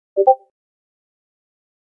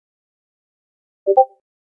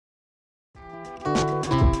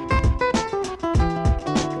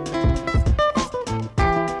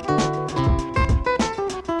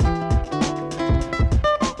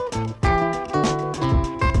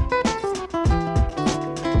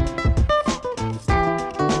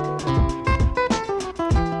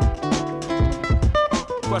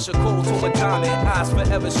crush a cold to a diamond, eyes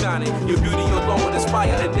forever shining. Your beauty alone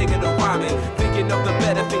inspire a nigga to rhyming. Thinking of the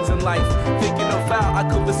better things in life, thinking of how I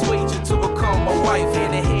could persuade you to become my wife.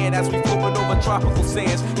 Hand in hand as we floating over tropical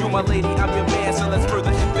sands. You my lady, I'm your man, so let's further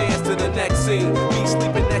advance to the next scene. Me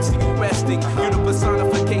sleeping next to you resting. You're the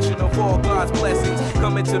personification of all God's blessings.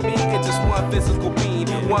 Coming to me in just one physical being,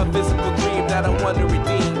 one physical dream that I want to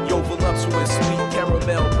redeem. Yo, voluptuous, sweet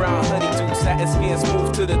caramel, brown honeydew, satin skin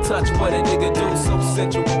smooth to the touch. What a nigga do, so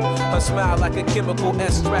sensual. Her smile like a chemical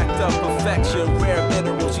extract of perfection. Rare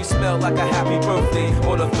mineral, she smell like a happy birthday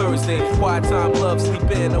on a Thursday. Quiet time, love, sleep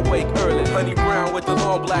in, awake early. Honey brown with the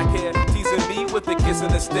long black hair, teasing me with a kiss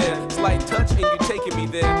and a stare. Slight touch and you taking me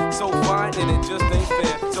there. So fine and it just ain't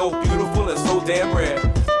fair. So beautiful and so damn rare.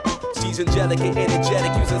 She's angelic and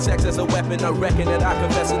energetic, using sex as a weapon. I reckon that I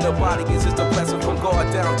confess in the body is just a blessing from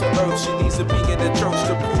God down to earth. She needs to be in the church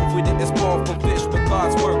to prove we didn't spawn from fish, but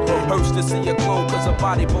God's work. Hurts to see her glow, cause her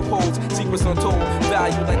body beholds secrets untold,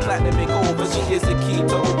 value like platinum and gold. But she is the key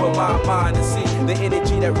to open my mind and see the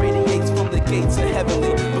energy that radiates from the gates of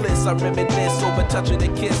heavenly bliss. I reminisce over touching a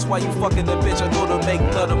kiss while you fucking the bitch. I go to make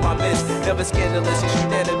none of my miss. Never scandalous, it's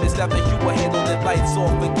unanimous. After you will handle the lights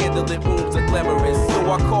off and candlelit rooms are glamorous.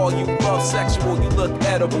 So I call you love sexual, you look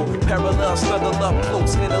edible. Parallel, snuggle up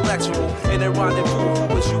close, intellectual. In a rendezvous,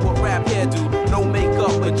 who wish you a rap hairdo? No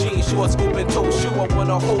makeup, a jeans, shorts, open toe shoe. I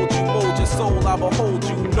wanna hold you, mold your soul, I behold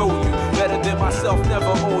you, know you. Better than myself, never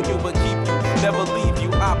own you, but keep you, never leave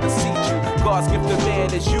you, I beseech you. God's gift to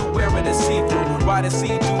man is you wearing a see-through. Riding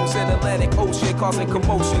sea-dunes in Atlantic Ocean, causing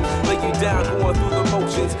commotion. Lay you down, going through the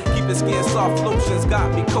motions. Keep the skin soft lotions,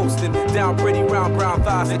 got me coasting. Down pretty round brown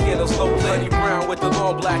thighs, again a slow lady brown with the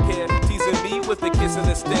long black hair. Teasing me with a kiss and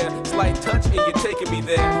a stare. Slight touch and you're taking me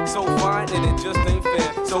there. So fine and it just ain't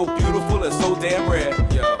fair. So beautiful and so damn rare.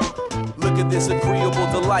 Yo. Look at this agreeable,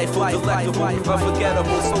 delightful, delectable,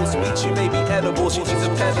 unforgettable, so sweet she may be edible. She needs a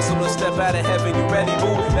pedestal to step out of heaven. You ready,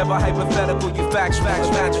 boo? Never hypothetical, you facts.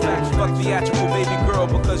 Fuck theatrical, baby girl,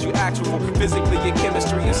 because you actual. Physically, your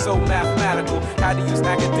chemistry is so mathematical. How to use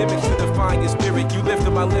academics to define your spirit. You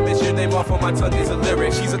lifted my limits, your name off on my tongue is a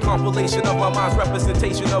lyric. She's a compilation of my mind's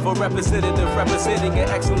representation of a representative, representing an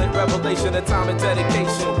excellent revelation of time and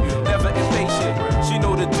dedication. Never impatient, she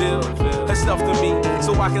know the deal. Herself to me,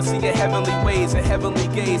 so I can see her heavenly ways and heavenly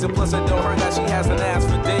gaze. And plus I know her that she hasn't asked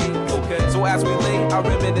for days. Okay, so as we lay, I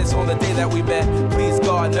reminisce on the day that we met. Please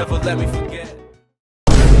God, never let me forget.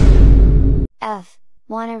 F.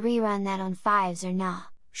 Wanna rerun that on 5s or nah?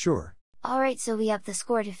 Sure. Alright, so we up the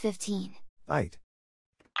score to 15. Aight.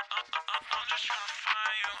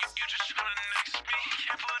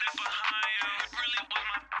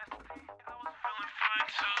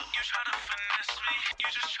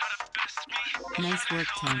 Nice work,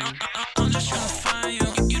 Tony. I'm just trying to find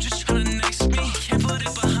you. You just trying to next me. Can't put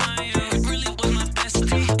it behind you. It really was my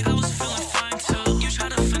bestie. I was feeling fine too. You try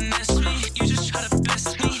to finesse me. You just try to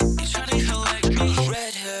best me. You try to collect me.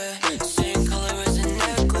 Red hair, same color as a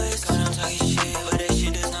necklace. Got on talking shit, but that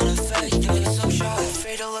shit does not affect you. It's so sharp,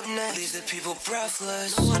 fatal up next. Leaves the people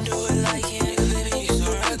breathless. No one do it like it. Baby, you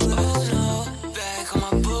so reckless. Oh no, back on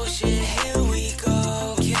my bullshit. Here we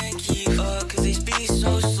go. Can't keep up, cause they speed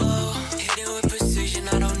so slow. Hit it with precision,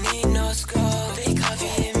 I don't need no scope. They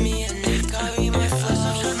copying me and they copy my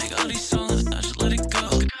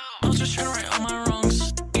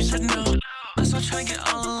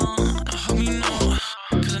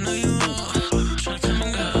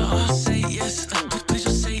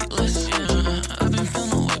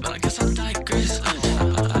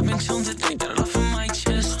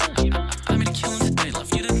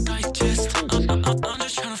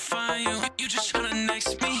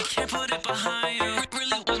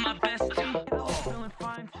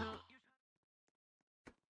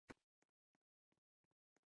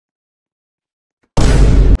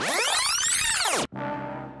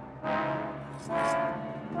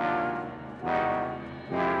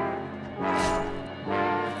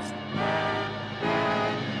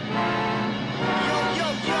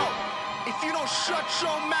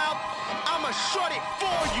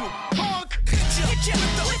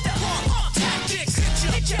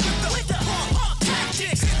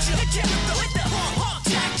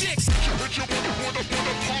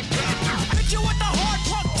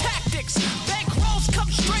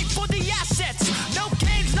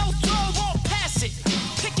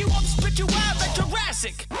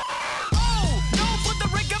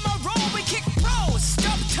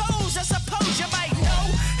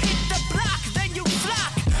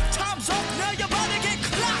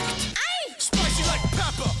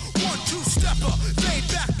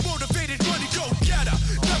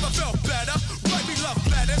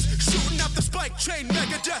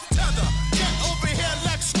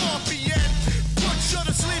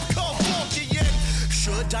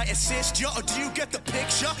Should I assist ya, or do you get the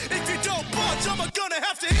picture? If you don't budge, I'm gonna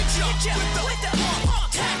have to hit ya with the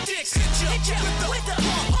tactics. Hit ya with the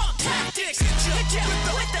tactics. Hit ya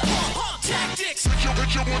with the tactics.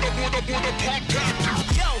 Hit ya with the tactics.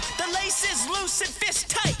 Yo, the lace is loose and fist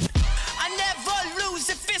tight. I never lose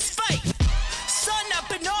a fist fight. Son, I've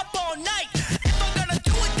been up all night. If I'm gonna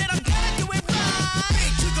do it, then I'm gonna do it right. A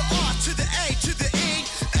to the R to the A to the E.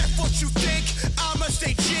 F what you think, I'ma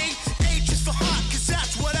stay G. H is for hot, cause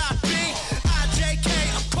that's what I be. IJK,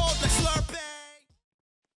 I'm cold like Slurpee.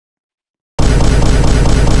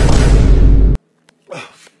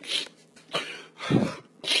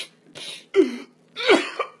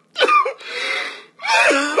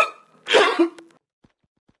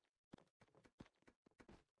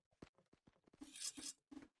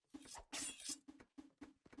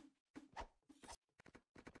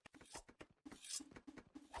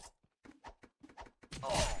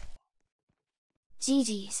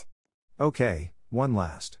 GG's. Okay, one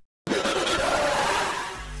last.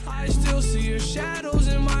 I still see your shadows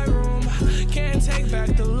in my room. Can't take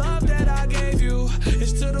back the love that I gave you.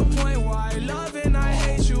 It's to the point where I love and I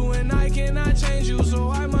hate you, and I cannot change you,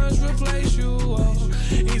 so I must replace you. Oh,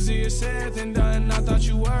 easier said than done. I thought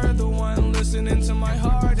you were the one listening to my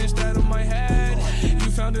heart instead of my head.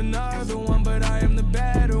 You found another one, but I am the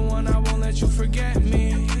better one. I won't let you forget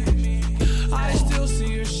me. I still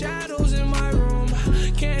see your shadows in my room.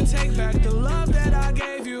 Can't take back the love that I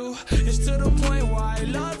gave you. It's to the point where I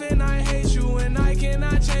love and I hate you, and I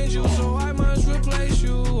cannot change you, so I must replace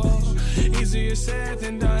you. Oh, easier said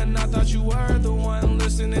than done. I thought you were the one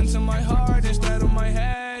listening to my heart instead of my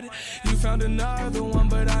head. You found another one,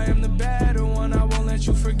 but I am the better one. I won't let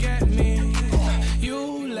you forget me.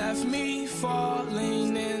 You left me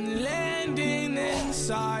falling and landing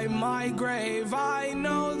inside my grave. I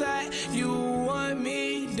know that you want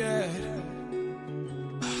me dead.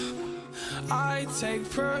 I take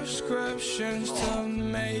prescriptions to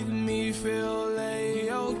make me feel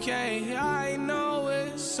okay. I know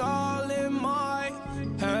it's all in my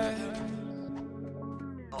head.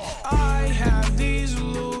 I have these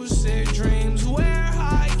lucid dreams where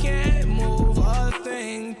I can't move a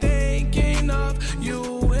thing, thinking of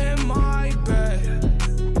you in my bed.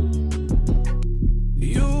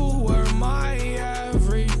 You were my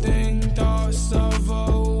everything, thoughts of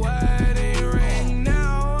a wedding ring.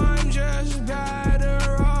 Now I'm just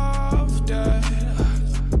better off dead.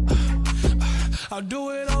 I'll do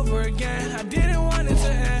it over again. I didn't want it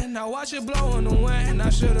to end. Now watch it blow in the wind. I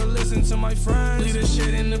should've listened to my friends. Leave the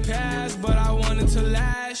shit in the past, but I wanted to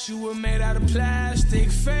last. You were made out of plastic,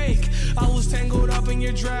 fake. I was tangled up in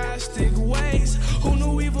your drastic ways. Who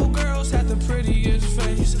knew evil girls had the prettiest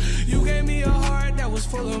face? You gave me a heart that was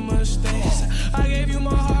full of mistakes. I gave you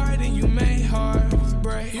my heart and you made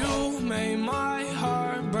heartbreak. You made my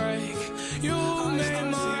heart break. You made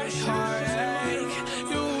my heart ache.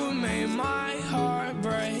 You made my heart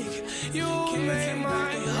break. You made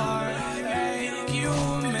my heart ache.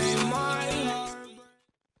 You